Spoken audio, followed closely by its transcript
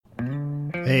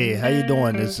Hey, how you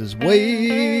doing? This is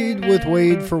Wade with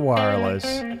Wade for Wireless.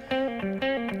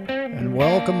 And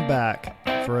welcome back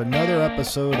for another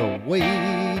episode of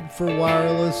Wade for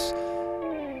Wireless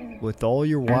with all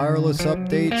your wireless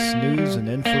updates, news, and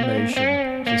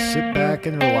information. Just sit back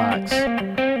and relax.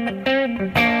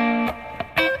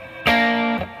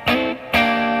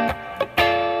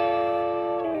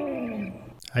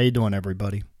 How you doing,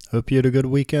 everybody? Hope you had a good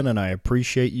weekend, and I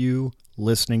appreciate you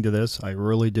listening to this. I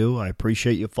really do. I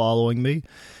appreciate you following me.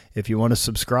 If you want to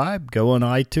subscribe, go on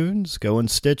iTunes, go on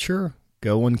Stitcher,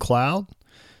 go on Cloud.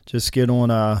 Just get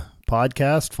on a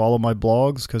podcast, follow my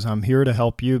blogs, because I'm here to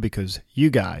help you because you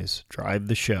guys drive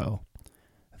the show.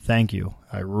 Thank you.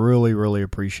 I really, really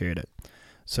appreciate it.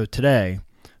 So today,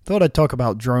 I thought I'd talk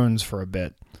about drones for a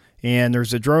bit. And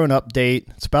there's a drone update.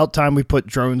 It's about time we put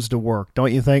drones to work,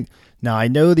 don't you think? Now, I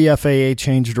know the FAA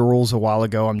changed the rules a while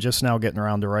ago. I'm just now getting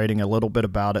around to writing a little bit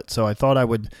about it. So I thought I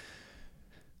would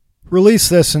release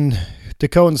this and to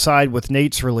coincide with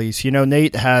Nate's release. You know,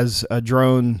 Nate has a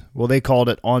drone, well, they called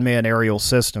it Unmanned Aerial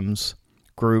Systems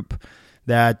group,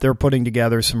 that they're putting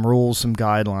together some rules, some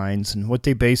guidelines. And what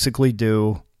they basically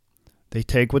do, they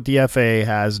take what the FAA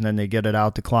has and then they get it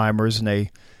out to climbers and they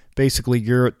basically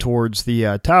gear it towards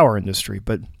the tower industry.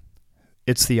 But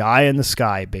it's the eye in the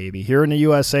sky, baby. Here in the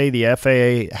USA, the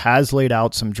FAA has laid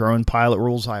out some drone pilot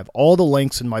rules. I have all the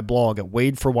links in my blog at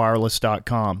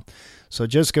wadeforwireless.com. So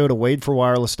just go to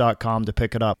wadeforwireless.com to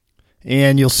pick it up.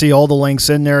 And you'll see all the links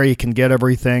in there. You can get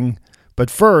everything. But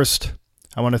first,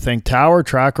 I want to thank Tower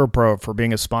Tracker Pro for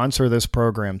being a sponsor of this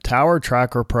program. Tower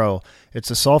Tracker Pro.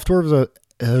 It's a software...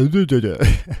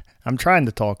 I'm trying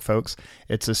to talk, folks.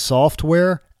 It's a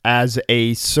software as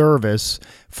a service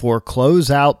for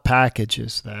closeout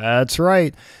packages. That's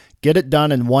right. Get it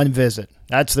done in one visit.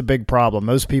 That's the big problem.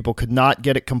 Most people could not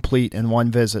get it complete in one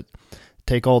visit.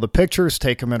 Take all the pictures,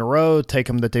 take them in a row, take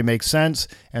them that they make sense,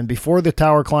 and before the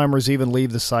tower climbers even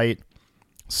leave the site,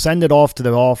 send it off to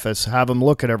the office, have them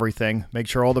look at everything, make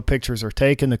sure all the pictures are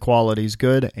taken, the quality's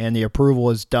good, and the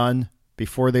approval is done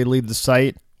before they leave the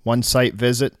site. One site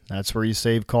visit, that's where you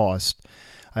save cost.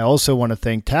 I also want to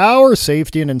thank Tower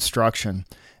Safety and Instruction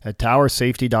at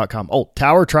towersafety.com. Oh,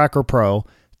 Tower Tracker Pro,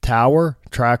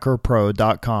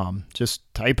 towertrackerpro.com.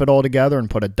 Just type it all together and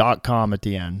put a .com at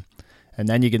the end. And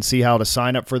then you can see how to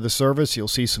sign up for the service. You'll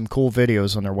see some cool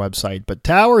videos on their website. But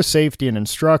Tower Safety and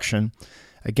Instruction,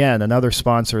 again, another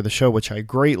sponsor of the show, which I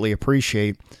greatly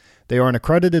appreciate. They are an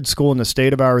accredited school in the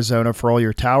state of Arizona for all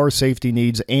your tower safety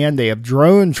needs, and they have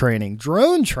drone training.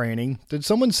 Drone training? Did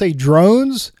someone say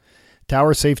drones?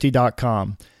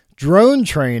 Towersafety.com. Drone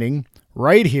training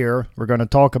right here. We're going to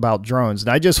talk about drones. And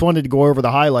I just wanted to go over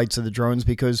the highlights of the drones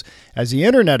because as the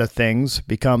Internet of Things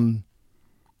becomes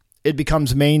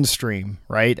mainstream,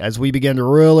 right? As we begin to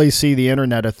really see the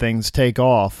Internet of Things take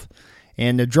off.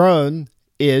 And the drone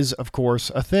is, of course,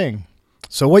 a thing.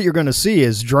 So what you're going to see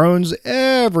is drones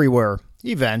everywhere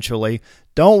eventually.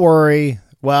 Don't worry.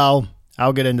 Well,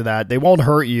 I'll get into that. They won't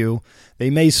hurt you. They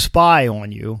may spy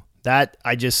on you. That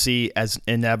I just see as an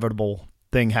inevitable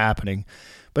thing happening.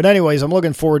 But anyways, I'm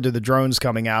looking forward to the drones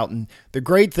coming out. And the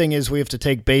great thing is we have to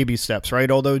take baby steps, right?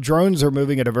 Although drones are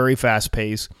moving at a very fast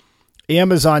pace.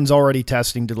 Amazon's already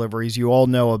testing deliveries. You all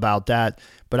know about that.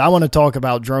 But I want to talk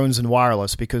about drones and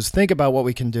wireless because think about what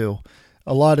we can do.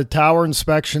 A lot of tower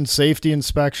inspections, safety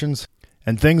inspections,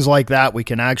 and things like that we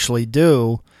can actually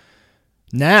do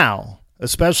now.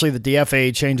 Especially that the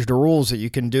FAA changed the rules that you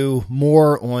can do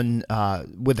more on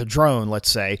with a drone,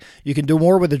 let's say. You can do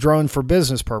more with a drone for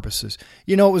business purposes.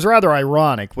 You know, it was rather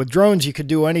ironic. With drones, you could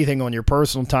do anything on your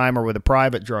personal time or with a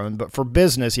private drone. But for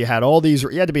business, you had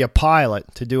to be a pilot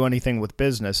to do anything with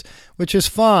business, which is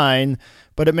fine.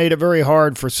 But it made it very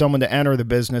hard for someone to enter the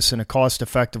business in a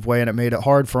cost-effective way. And it made it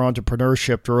hard for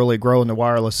entrepreneurship to really grow in the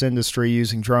wireless industry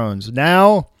using drones.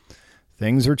 Now,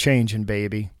 things are changing,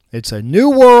 baby. It's a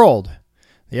new world.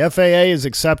 The FAA is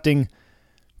accepting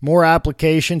more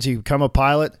applications. You become a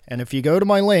pilot. And if you go to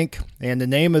my link, and the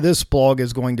name of this blog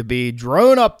is going to be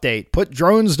Drone Update, Put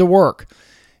Drones to Work.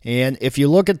 And if you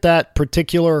look at that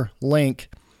particular link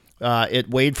at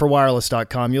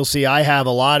wadeforwireless.com, you'll see I have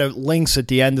a lot of links at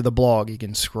the end of the blog. You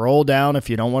can scroll down if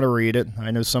you don't want to read it.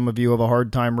 I know some of you have a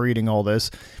hard time reading all this.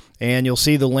 And you'll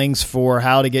see the links for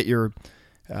how to get your...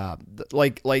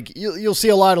 you'll see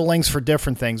a lot of links for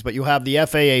different things, but you have the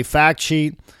FAA fact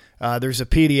sheet. There's a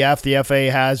PDF the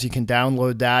FAA has. You can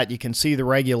download that. You can see the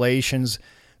regulations.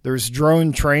 There's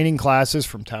drone training classes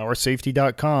from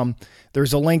towersafety.com.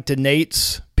 There's a link to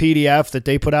Nate's PDF that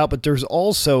they put out, but there's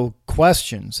also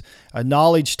questions, a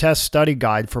knowledge test study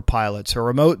guide for pilots, a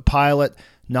remote pilot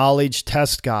knowledge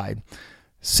test guide.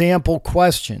 sample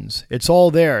questions. It's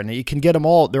all there, and you can get them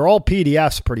all. They're all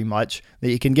PDFs pretty much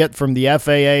that you can get from the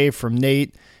FAA, from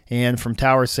NATE, and from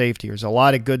Tower Safety. There's a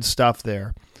lot of good stuff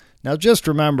there. Now, just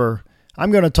remember,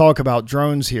 I'm going to talk about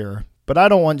drones here, but I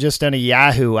don't want just any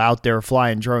Yahoo out there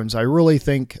flying drones. I really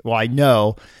think, well, I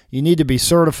know you need to be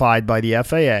certified by the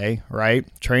FAA, right?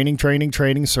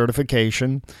 Training,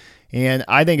 certification. And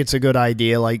I think it's a good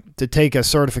idea, like to take a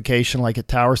certification like at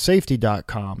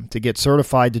towersafety.com to get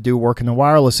certified to do work in the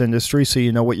wireless industry so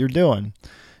you know what you're doing.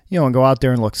 You don't go out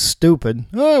there and look stupid.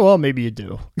 Oh, well, maybe you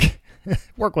do.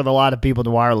 Work with a lot of people in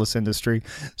the wireless industry.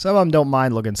 Some of them don't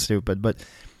mind looking stupid. But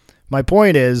my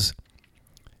point is,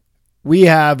 we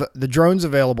have the drones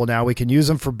available now. We can use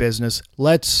them for business.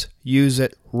 Let's use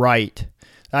it right.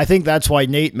 I think that's why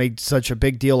NATE made such a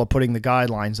big deal of putting the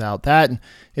guidelines out. That,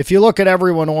 if you look at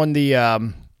everyone on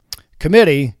the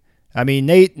committee, I mean,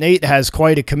 NATE has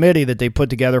quite a committee that they put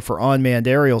together for unmanned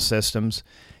aerial systems.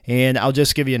 And I'll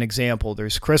just give you an example.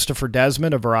 There's Christopher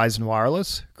Desmond of Verizon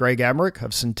Wireless, Greg Emmerich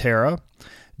of Centera,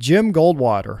 Jim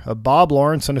Goldwater of Bob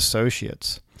Lawrence and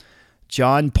Associates,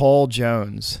 John Paul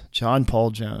Jones.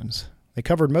 They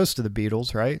covered most of the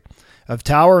Beatles, right? Of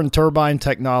Tower and Turbine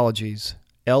Technologies,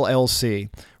 LLC,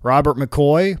 Robert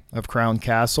McCoy of Crown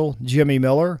Castle, Jimmy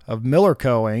Miller of Miller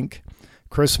Co. Inc.,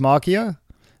 Chris Macchia,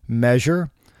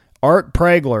 Measure, Art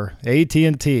Pregler,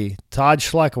 AT&T, Todd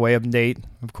Schleckaway of NATE,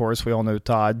 of course, we all know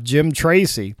Todd, Jim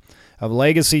Tracy of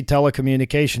Legacy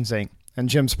Telecommunications Inc., and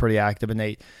Jim's pretty active in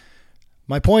NATE.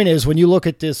 My point is, when you look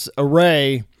at this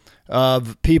array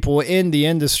of people in the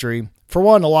industry, for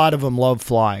one, a lot of them love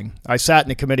flying. I sat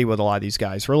in a committee with a lot of these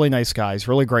guys, really nice guys,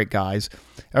 really great guys.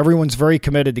 Everyone's very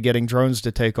committed to getting drones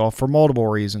to take off for multiple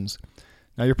reasons.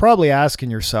 Now, you're probably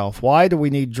asking yourself, why do we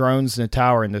need drones in the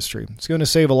tower industry? It's going to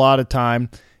save a lot of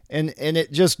time, and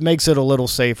it just makes it a little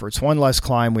safer. It's one less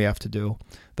climb we have to do.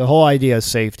 The whole idea is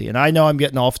safety. And I know I'm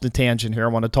getting off the tangent here. I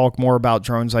want to talk more about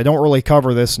drones. I don't really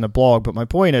cover this in the blog, but my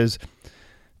point is,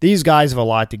 these guys have a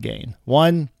lot to gain.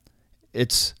 One,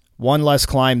 it's one less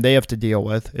climb they have to deal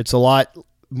with. It's a lot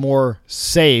more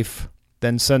safe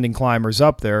than sending climbers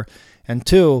up there. And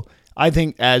two, I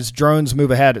think as drones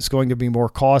move ahead, it's going to be more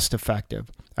cost effective.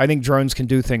 I think drones can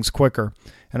do things quicker.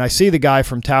 And I see the guy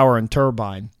from Tower and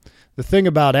Turbine. The thing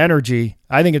about energy,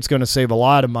 I think it's going to save a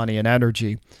lot of money in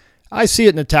energy. I see it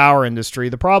in the tower industry.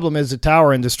 The problem is the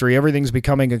tower industry, everything's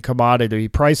becoming a commodity.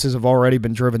 Prices have already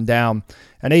been driven down.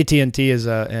 And AT&T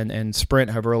and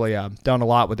Sprint have really done a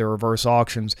lot with their reverse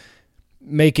auctions,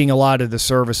 making a lot of the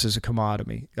services a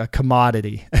commodity.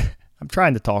 I'm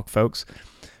trying to talk, folks.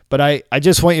 But I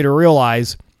just want you to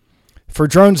realize, for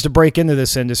drones to break into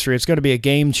this industry, it's going to be a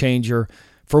game changer.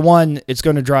 For one, it's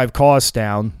going to drive costs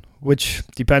down, which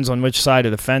depends on which side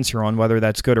of the fence you're on, whether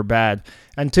that's good or bad.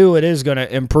 And two, it is going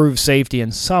to improve safety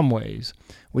in some ways.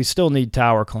 We still need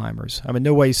tower climbers. I mean,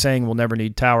 no way saying we'll never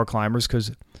need tower climbers,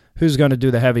 because who's going to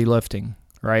do the heavy lifting,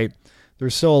 right?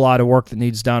 There's still a lot of work that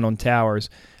needs done on towers.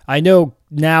 I know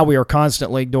now we are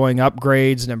constantly doing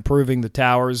upgrades and improving the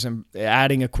towers and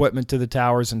adding equipment to the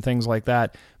towers and things like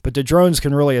that. But the drones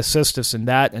can really assist us in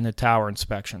that and the tower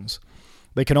inspections.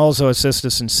 They can also assist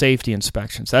us in safety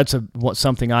inspections. That's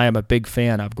something I am a big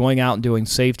fan of, going out and doing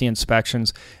safety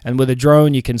inspections. And with a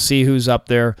drone, you can see who's up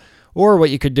there. Or what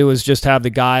you could do is just have the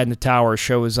guy in the tower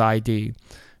show his ID.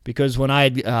 Because when I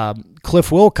had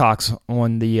Cliff Wilcox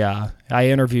on the, I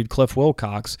interviewed Cliff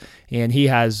Wilcox, and he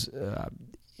has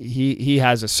he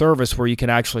has a service where you can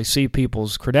actually see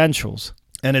people's credentials,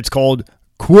 and it's called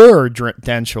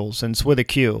Credentials, and it's with a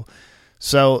Q.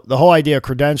 So the whole idea of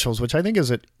credentials, which I think is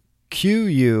at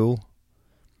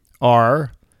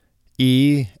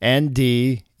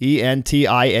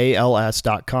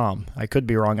QURENDENTIALS.com. I could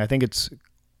be wrong. I think it's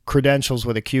credentials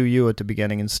with a QU at the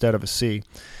beginning instead of a C.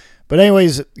 But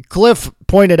anyways, Cliff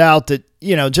pointed out that,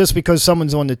 just because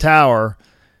someone's on the tower,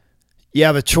 you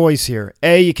have a choice here.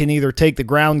 A, you can either take the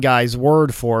ground guy's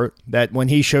word for it, that when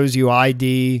he shows you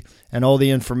ID and all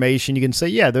the information, you can say,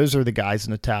 yeah, those are the guys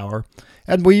in the tower.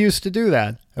 And we used to do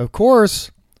that. Of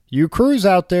course, you crews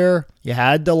out there, you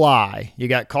had to lie. You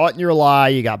got caught in your lie.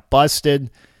 You got busted.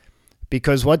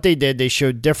 Because what they did, they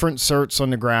showed different certs on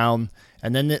the ground.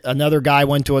 And then another guy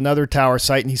went to another tower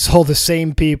site and he saw the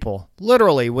same people,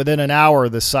 literally within an hour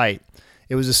of the site.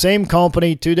 It was the same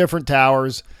company, two different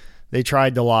towers. They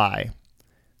tried to lie.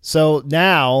 So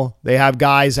now they have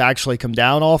guys actually come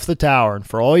down off the tower. And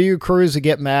for all you crews that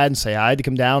get mad and say, I had to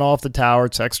come down off the tower,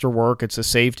 it's extra work, it's a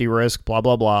safety risk, blah,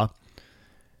 blah, blah.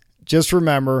 Just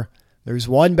remember, there's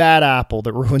one bad apple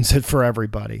that ruins it for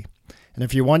everybody. And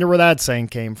if you wonder where that saying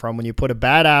came from, when you put a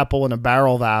bad apple in a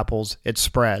barrel of apples, it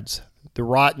spreads. The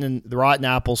rotten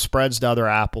apple spreads to other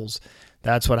apples.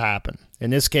 That's what happened.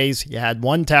 In this case, you had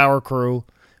one tower crew,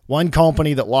 one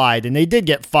company that lied, and they did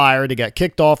get fired. They got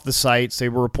kicked off the sites. They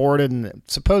were reported, and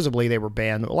supposedly they were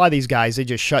banned. A lot of these guys, they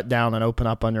just shut down and open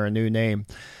up under a new name.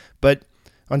 But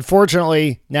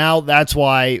unfortunately, now that's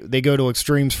why they go to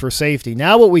extremes for safety.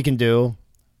 Now what we can do,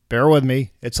 bear with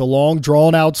me, it's a long,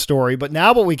 drawn-out story, but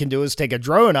now what we can do is take a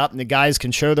drone up, and the guys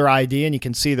can show their ID, and you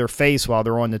can see their face while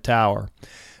they're on the tower.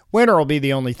 Winter will be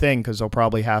the only thing because they'll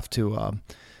probably have to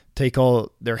take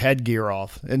all their headgear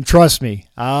off. And trust me,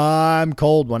 I'm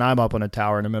cold when I'm up on a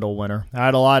tower in the middle of winter.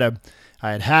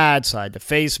 I had hats, I had the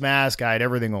face mask, I had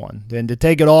everything on. Then to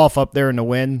take it off up there in the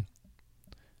wind,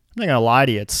 I'm not going to lie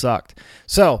to you, it sucked.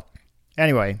 So,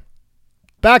 anyway,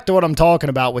 back to what I'm talking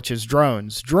about, which is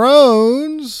drones.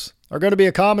 Drones are going to be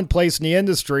a commonplace in the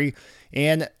industry,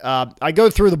 and I go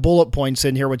through the bullet points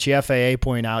in here, which the FAA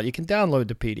point out. You can download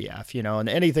the PDF, and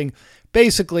anything.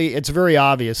 Basically, it's very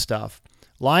obvious stuff.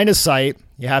 Line of sight,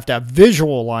 you have to have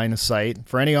visual line of sight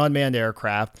for any unmanned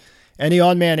aircraft. Any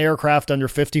unmanned aircraft under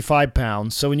 55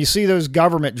 pounds. So when you see those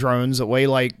government drones that weigh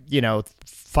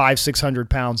 500-600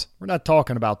 pounds, we're not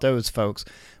talking about those, folks.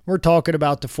 We're talking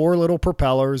about the 4 little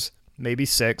propellers, maybe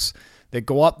 6, that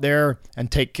go up there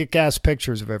and take kick-ass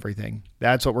pictures of everything.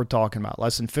 That's what we're talking about,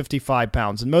 less than 55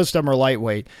 pounds. And most of them are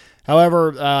lightweight.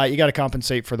 However, you got to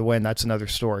compensate for the wind. That's another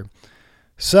story.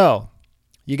 So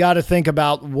you got to think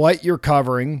about what you're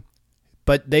covering,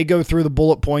 but they go through the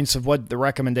bullet points of what the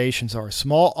recommendations are.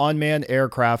 Small unmanned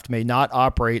aircraft may not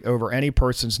operate over any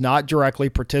persons not directly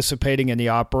participating in the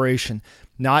operation,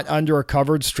 not under a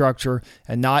covered structure,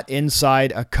 and not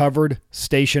inside a covered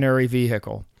stationary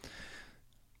vehicle.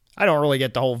 I don't really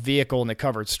get the whole vehicle in the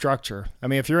covered structure. I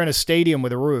mean, if you're in a stadium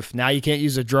with a roof, now you can't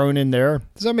use a drone in there.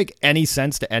 Does that make any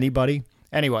sense to anybody?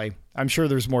 Anyway, I'm sure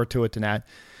there's more to it than that.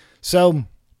 So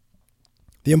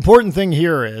the important thing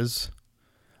here is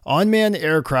unmanned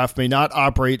aircraft may not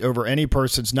operate over any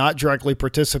persons not directly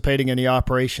participating in the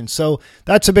operation. So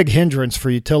that's a big hindrance for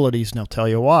utilities, and I'll tell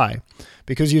you why.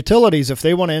 Because utilities, if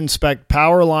they want to inspect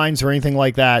power lines or anything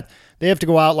like that, they have to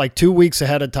go out 2 weeks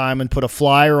ahead of time and put a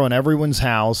flyer on everyone's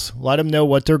house, let them know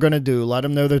what they're going to do, let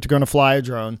them know that they're going to fly a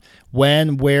drone,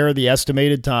 when, where, the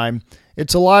estimated time.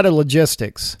 It's a lot of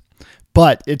logistics.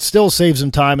 But it still saves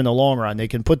them time in the long run. They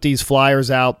can put these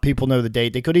flyers out. People know the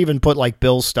date. They could even put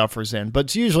bill stuffers in, but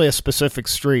it's usually a specific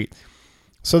street.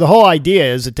 So the whole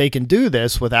idea is that they can do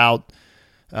this without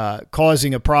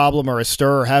causing a problem or a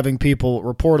stir or having people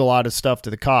report a lot of stuff to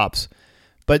the cops.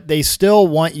 But they still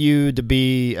want you to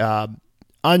be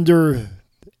under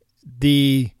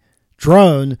the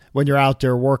drone when you're out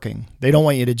there working. They don't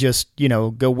want you to just,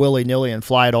 go willy-nilly and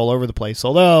fly it all over the place.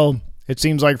 Although it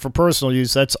seems like for personal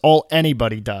use, that's all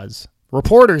anybody does.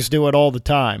 Reporters do it all the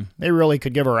time. They really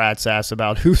could give a rat's ass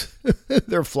about who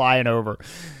they're flying over.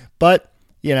 But,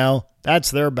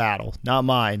 that's their battle, not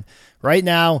mine. Right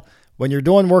now, when you're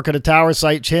doing work at a tower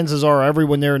site, chances are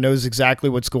everyone there knows exactly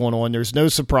what's going on. There's no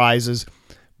surprises.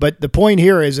 But the point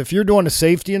here is if you're doing a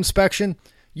safety inspection,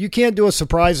 you can't do a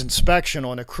surprise inspection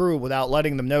on a crew without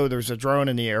letting them know there's a drone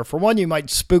in the air. For one, you might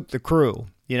spook the crew.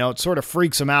 It sort of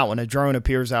freaks them out when a drone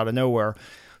appears out of nowhere.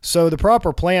 So the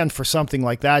proper plan for something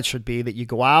like that should be that you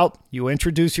go out, you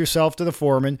introduce yourself to the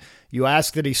foreman, you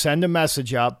ask that he send a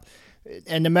message up,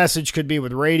 and the message could be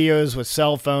with radios, with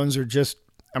cell phones, or just,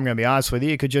 I'm going to be honest with you,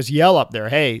 you could just yell up there,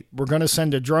 hey, we're going to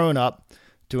send a drone up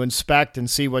to inspect and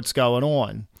see what's going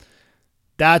on.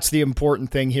 That's the important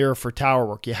thing here for tower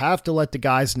work. You have to let the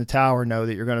guys in the tower know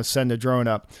that you're going to send a drone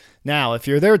up. Now, if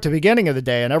you're there at the beginning of the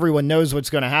day and everyone knows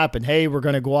what's going to happen, hey, we're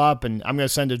going to go up and I'm going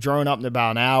to send a drone up in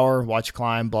about an hour, watch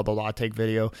climb, blah, blah, blah, take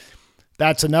video.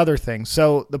 That's another thing.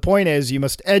 So the point is you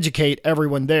must educate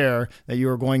everyone there that you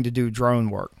are going to do drone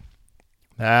work.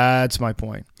 That's my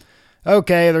point.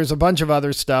 Okay, there's a bunch of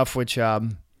other stuff which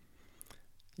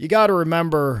you got to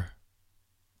remember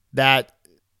that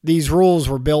these rules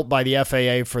were built by the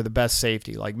FAA for the best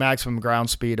safety, like maximum ground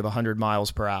speed of 100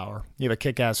 miles per hour. You have a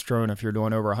kick-ass drone if you're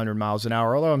doing over 100 miles an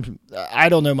hour. Although I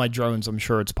don't know my drones, I'm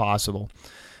sure it's possible.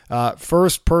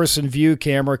 First-person view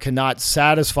camera cannot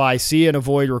satisfy see and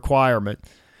avoid requirement,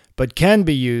 but can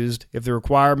be used if the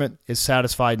requirement is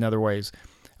satisfied in other ways.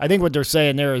 I think what they're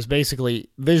saying there is basically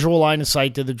visual line of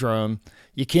sight to the drone.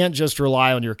 You can't just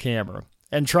rely on your camera.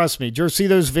 And trust me, did you see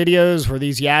those videos where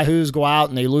these yahoos go out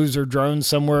and they lose their drone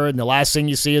somewhere and the last thing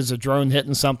you see is a drone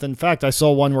hitting something? In fact, I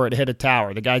saw one where it hit a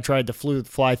tower. The guy tried to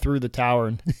fly through the tower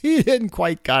and he didn't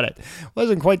quite cut it.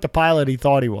 Wasn't quite the pilot he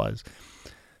thought he was.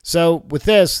 So with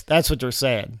this, that's what they're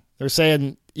saying. They're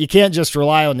saying you can't just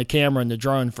rely on the camera and the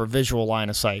drone for visual line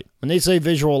of sight. When they say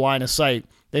visual line of sight,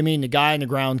 they mean the guy on the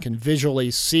ground can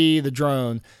visually see the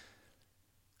drone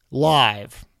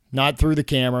live, not through the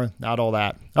camera, not all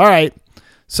that. All right,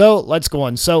 so let's go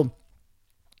on. So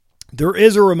there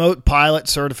is a remote pilot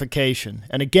certification.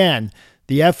 And again,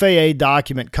 the FAA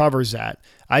document covers that.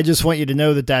 I just want you to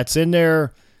know that that's in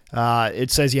there.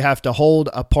 It says you have to hold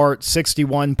a Part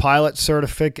 61 pilot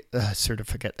certificate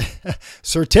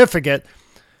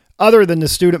other than the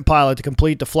student pilot to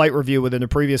complete the flight review within the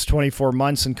previous 24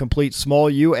 months and complete small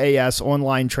UAS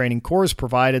online training course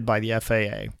provided by the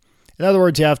FAA. In other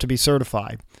words, you have to be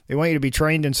certified. They want you to be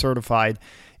trained and certified,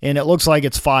 and it looks like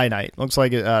it's finite. It looks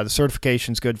like the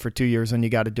certification's good for 2 years, and you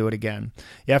got to do it again.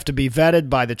 You have to be vetted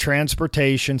by the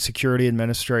Transportation Security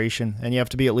Administration, and you have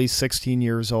to be at least 16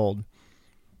 years old.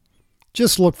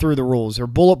 Just look through the rules. They're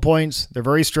bullet points. They're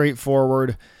very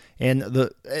straightforward. And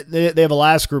they have a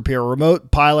last group here. Remote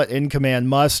pilot in command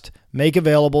must make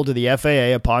available to the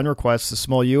FAA upon request the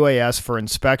small UAS for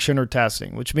inspection or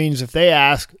testing, which means if they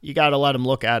ask, you got to let them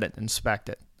look at it and inspect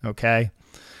it, okay?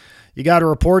 You got to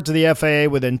report to the FAA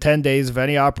within 10 days of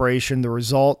any operation, the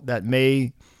result that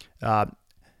may,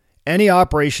 any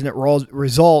operation that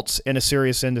results in a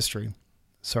serious industry.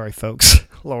 Sorry, folks.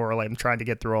 A little early. I'm trying to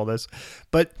get through all this.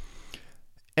 But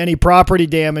any property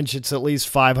damage, it's at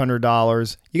least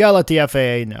 $500. You got to let the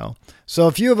FAA know. So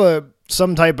if you have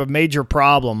some type of major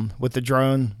problem with the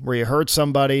drone where you hurt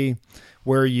somebody,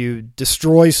 where you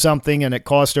destroy something and it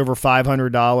cost over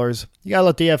 $500, you got to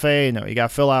let the FAA know. You got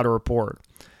to fill out a report.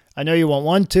 I know you won't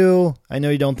want to. I know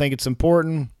you don't think it's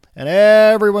important. And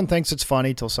everyone thinks it's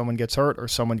funny till someone gets hurt or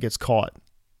someone gets caught.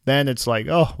 Then it's like,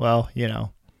 oh, well,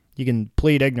 you can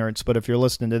plead ignorance, but if you're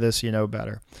listening to this, you know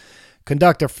better.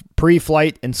 Conduct a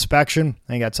pre-flight inspection.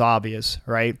 I think that's obvious,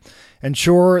 right?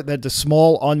 Ensure that the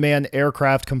small unmanned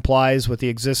aircraft complies with the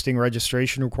existing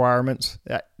registration requirements.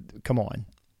 Come on.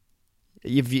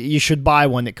 You should buy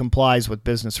one that complies with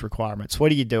business requirements.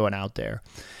 What are you doing out there?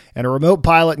 And a remote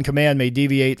pilot in command may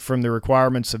deviate from the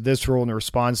requirements of this rule in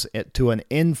response to an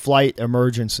in-flight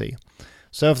emergency.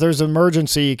 So if there's an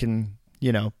emergency, you can,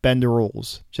 bend the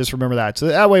rules. Just remember that. So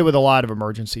that way with a lot of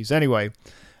emergencies. Anyway,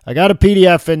 I got a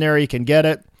PDF in there. You can get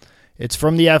it. It's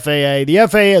from the FAA. The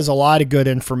FAA has a lot of good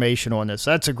information on this.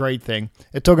 That's a great thing.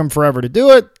 It took them forever to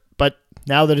do it, but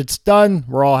now that it's done,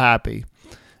 we're all happy.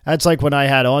 That's like when I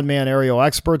had Unmanned Aerial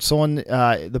Experts on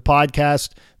the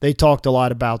podcast. They talked a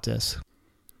lot about this.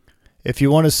 If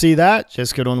you want to see that,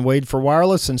 just go on Wade for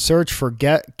Wireless and search for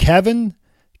Kevin,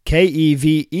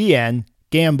 Keven,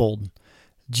 Gambold,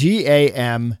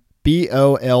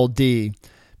 Gambold,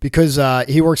 because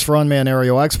he works for Unmanned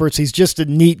Aerial Experts. He's just a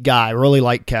neat guy. Really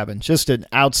like Kevin. Just an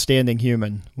outstanding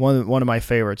human. One of my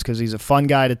favorites because he's a fun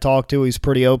guy to talk to. He's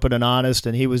pretty open and honest,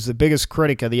 and he was the biggest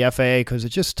critic of the FAA because it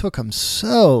just took him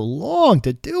so long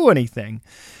to do anything.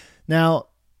 Now,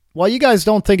 while you guys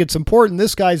don't think it's important,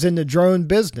 this guy's in the drone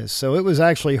business, so it was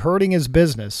actually hurting his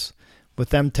business with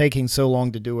them taking so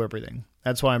long to do everything.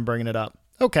 That's why I'm bringing it up.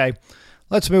 Okay,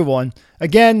 let's move on.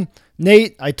 Again,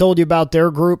 Nate, I told you about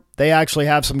their group. They actually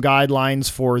have some guidelines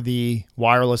for the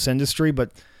wireless industry,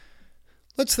 but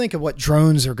let's think of what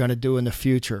drones are going to do in the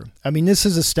future. I mean, this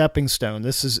is a stepping stone.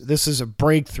 This is a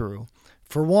breakthrough.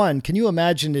 For one, can you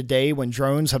imagine the day when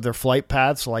drones have their flight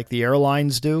paths like the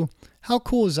airlines do? How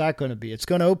cool is that going to be? It's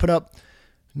going to open up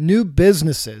new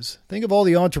businesses. Think of all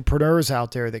the entrepreneurs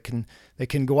out there that can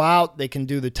go out, they can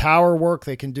do the tower work,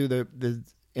 they can do the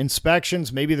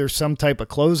inspections. Maybe there's some type of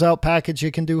closeout package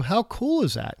you can do. How cool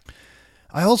is that?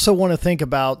 I also want to think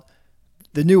about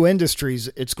the new industries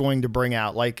it's going to bring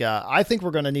out. Like, I think we're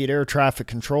going to need air traffic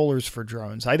controllers for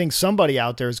drones. I think somebody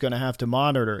out there is going to have to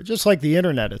monitor, just like the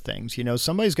Internet of Things.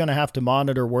 Somebody's going to have to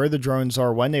monitor where the drones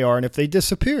are, when they are, and if they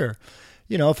disappear.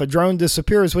 If a drone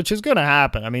disappears, which is going to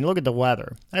happen. I mean, look at the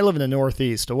weather. I live in the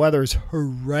Northeast. The weather is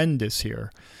horrendous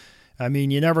here. I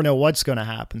mean, you never know what's going to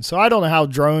happen. So I don't know how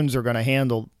drones are going to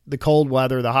handle the cold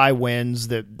weather, the high winds,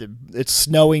 it's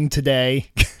snowing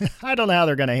today. I don't know how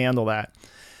they're going to handle that.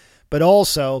 But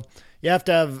also, you have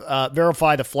to have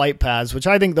verify the flight paths, which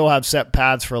I think they'll have set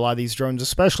paths for a lot of these drones,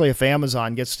 especially if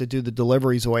Amazon gets to do the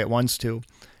deliveries the way it wants to.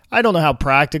 I don't know how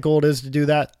practical it is to do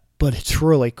that, but it's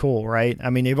really cool, right?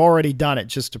 I mean, they've already done it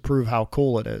just to prove how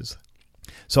cool it is.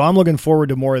 So I'm looking forward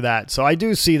to more of that. So I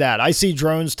do see that. I see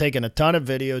drones taking a ton of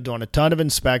video, doing a ton of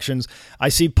inspections. I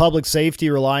see public safety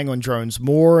relying on drones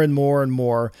more and more and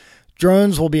more.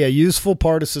 Drones will be a useful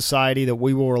part of society that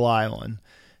we will rely on.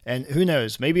 And who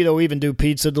knows, maybe they'll even do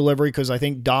pizza delivery because I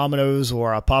think Domino's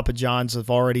or Papa John's have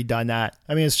already done that.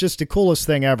 I mean, it's just the coolest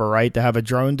thing ever, right? To have a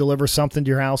drone deliver something to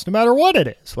your house, no matter what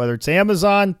it is, whether it's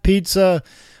Amazon, pizza,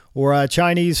 or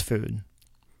Chinese food.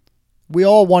 We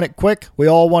all want it quick. We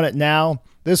all want it now.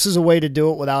 This is a way to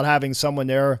do it without having someone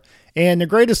there And the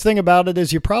greatest thing about it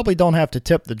is you probably don't have to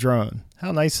tip the drone.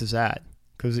 How nice is that?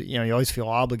 Because, you always feel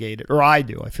obligated, or I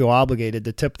do. I feel obligated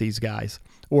to tip these guys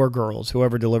or girls,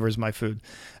 whoever delivers my food.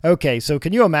 Okay, so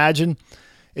can you imagine?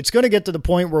 It's going to get to the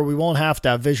point where we won't have to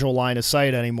have visual line of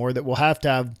sight anymore, that we'll have to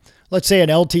have, let's say, an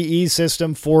LTE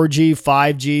system, 4G,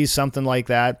 5G, something like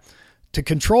that, to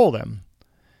control them.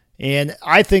 And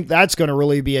I think that's going to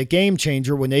really be a game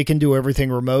changer when they can do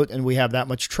everything remote and we have that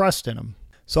much trust in them.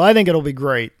 So I think it'll be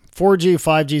great. 4G,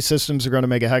 5G systems are going to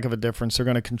make a heck of a difference. They're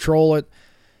going to control it,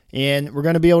 and we're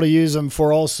going to be able to use them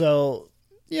for also,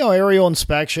 aerial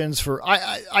inspections. For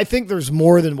I think there's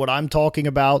more than what I'm talking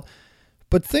about,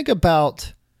 but think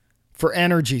about for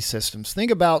energy systems. Think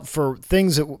about for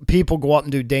things that people go up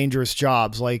and do dangerous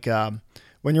jobs, like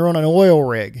when you're on an oil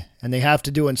rig and they have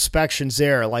to do inspections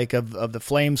there, like of the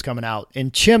flames coming out.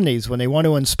 In chimneys, when they want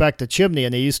to inspect a chimney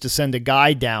and they used to send a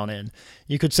guy down in,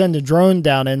 you could send a drone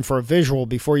down in for a visual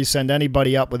before you send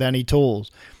anybody up with any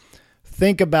tools.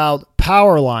 Think about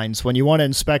power lines when you want to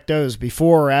inspect those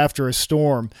before or after a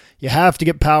storm. You have to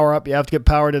get power up. You have to get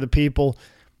power to the people.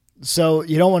 So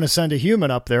you don't want to send a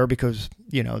human up there because,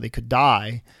 they could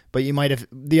die. But you might have,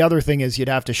 the other thing is you'd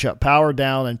have to shut power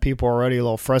down and people are already a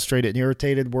little frustrated and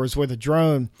irritated. Whereas with a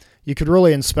drone, you could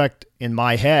really inspect, in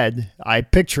my head, I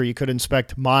picture you could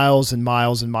inspect miles and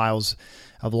miles and miles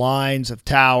of lines, of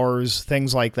towers,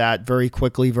 things like that very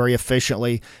quickly, very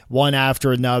efficiently, one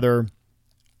after another.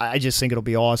 I just think it'll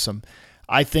be awesome.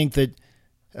 I think that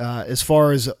as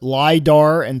far as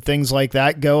LiDAR and things like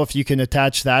that go, if you can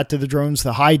attach that to the drones,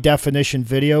 the high definition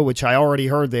video, which I already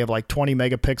heard they have like 20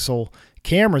 megapixel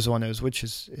cameras on those, which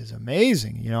is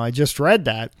amazing. I just read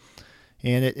that,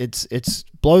 and it's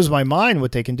blows my mind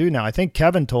what they can do now. I think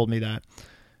Kevin told me that.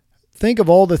 Think of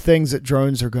all the things that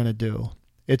drones are going to do.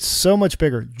 It's so much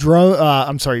bigger.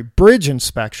 Bridge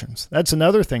inspections. That's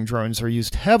another thing drones are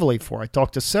used heavily for. I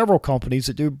talked to several companies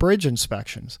that do bridge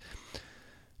inspections.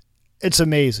 It's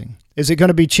amazing. Is it going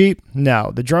to be cheap?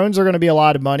 No. The drones are going to be a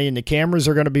lot of money, and the cameras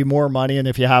are going to be more money, and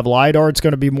if you have LiDAR, it's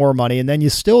going to be more money, and then you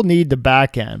still need the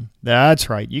back end. That's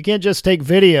right. You can't just take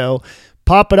video,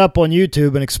 pop it up on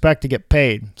YouTube, and expect to get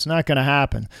paid. It's not going to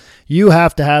happen. You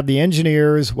have to have the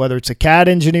engineers, whether it's a CAD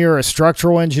engineer, a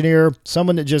structural engineer,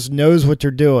 someone that just knows what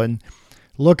they're doing.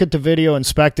 Look at the video,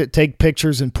 inspect it, take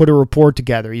pictures, and put a report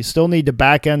together. You still need the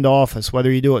back-end office, whether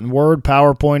you do it in Word,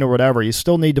 PowerPoint, or whatever. You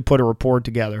still need to put a report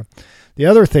together. The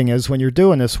other thing is, when you're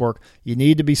doing this work, you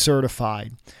need to be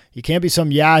certified. You can't be some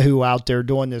Yahoo out there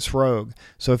doing this rogue.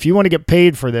 So if you want to get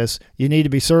paid for this, you need to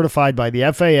be certified by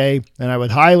the FAA, and I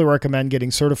would highly recommend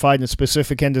getting certified in a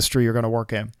specific industry you're going to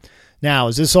work in. Now,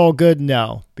 is this all good?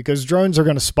 No, because drones are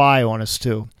going to spy on us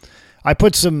too. I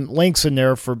put some links in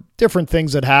there for different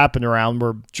things that happen around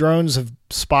where drones have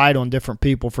spied on different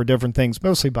people for different things,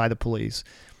 mostly by the police,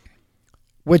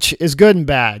 which is good and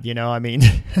bad.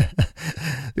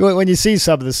 When you see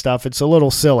some of this stuff, it's a little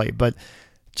silly, but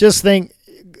just think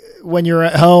when you're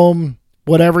at home,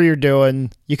 whatever you're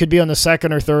doing, you could be on the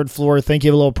second or third floor, think you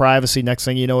have a little privacy. Next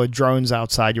thing you know, a drone's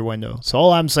outside your window. So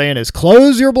all I'm saying is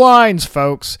close your blinds,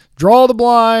 folks. Draw the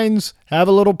blinds. Have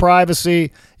a little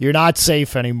privacy. You're not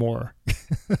safe anymore.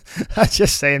 I'm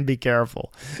just saying be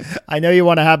careful. I know you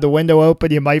want to have the window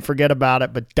open. You might forget about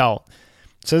it, but don't.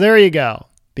 So there you go.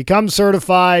 Become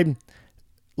certified.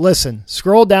 Listen,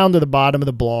 scroll down to the bottom of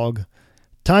the blog.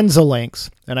 Tons of links.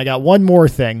 And I got one more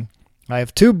thing. I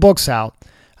have 2 books out.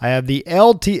 I have the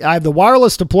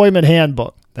Wireless Deployment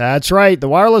Handbook. That's right, the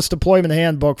Wireless Deployment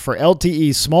Handbook for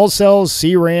LTE, small cells,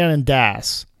 CRAN, and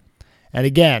DAS. And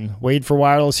again, wait for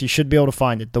wireless, you should be able to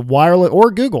find it.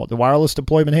 Or Google it, the Wireless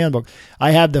Deployment Handbook.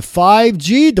 I have the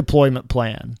 5G deployment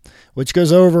plan, which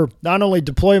goes over not only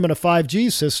deployment of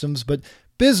 5G systems, but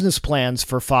business plans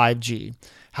for 5G,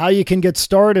 how you can get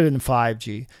started in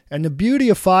 5G. And the beauty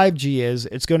of 5G is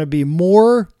it's going to be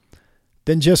more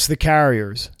than just the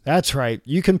carriers. That's right.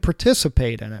 You can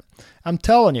participate in it. I'm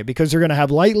telling you, because they're going to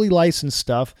have lightly licensed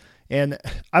stuff. And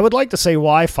I would like to say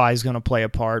Wi-Fi is going to play a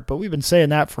part, but we've been saying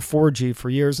that for 4G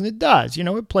for years, and it does.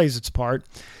 It plays its part.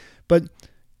 But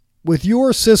with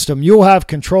your system, you'll have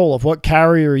control of what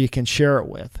carrier you can share it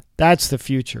with. That's the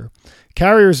future.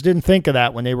 Carriers didn't think of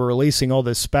that when they were releasing all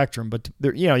this spectrum, but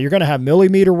you're going to have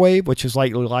millimeter wave, which is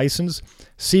lightly licensed,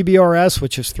 CBRS,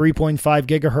 which is 3.5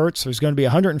 gigahertz. There's going to be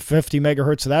 150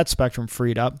 megahertz of that spectrum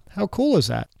freed up. How cool is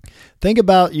that? Think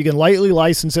about, you can lightly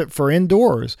license it for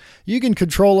indoors. You can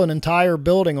control an entire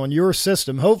building on your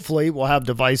system. Hopefully, we'll have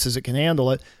devices that can handle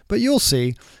it, but you'll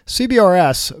see.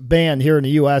 CBRS band here in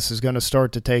the U.S. is going to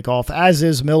start to take off, as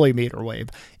is millimeter wave.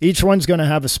 Each one's going to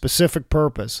have a specific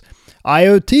purpose.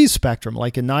 IoT spectrum. spectrum,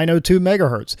 like in 902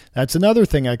 megahertz. That's another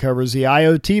thing I cover is the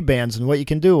IoT bands and what you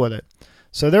can do with it.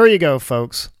 So there you go,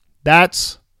 folks.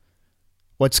 That's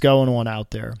what's going on out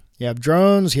there. You have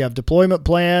drones, you have deployment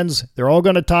plans. They're all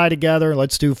going to tie together.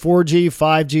 Let's do 4G,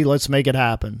 5G. Let's make it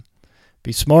happen.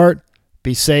 Be smart,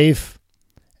 be safe,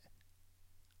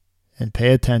 and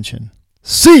pay attention.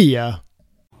 See ya!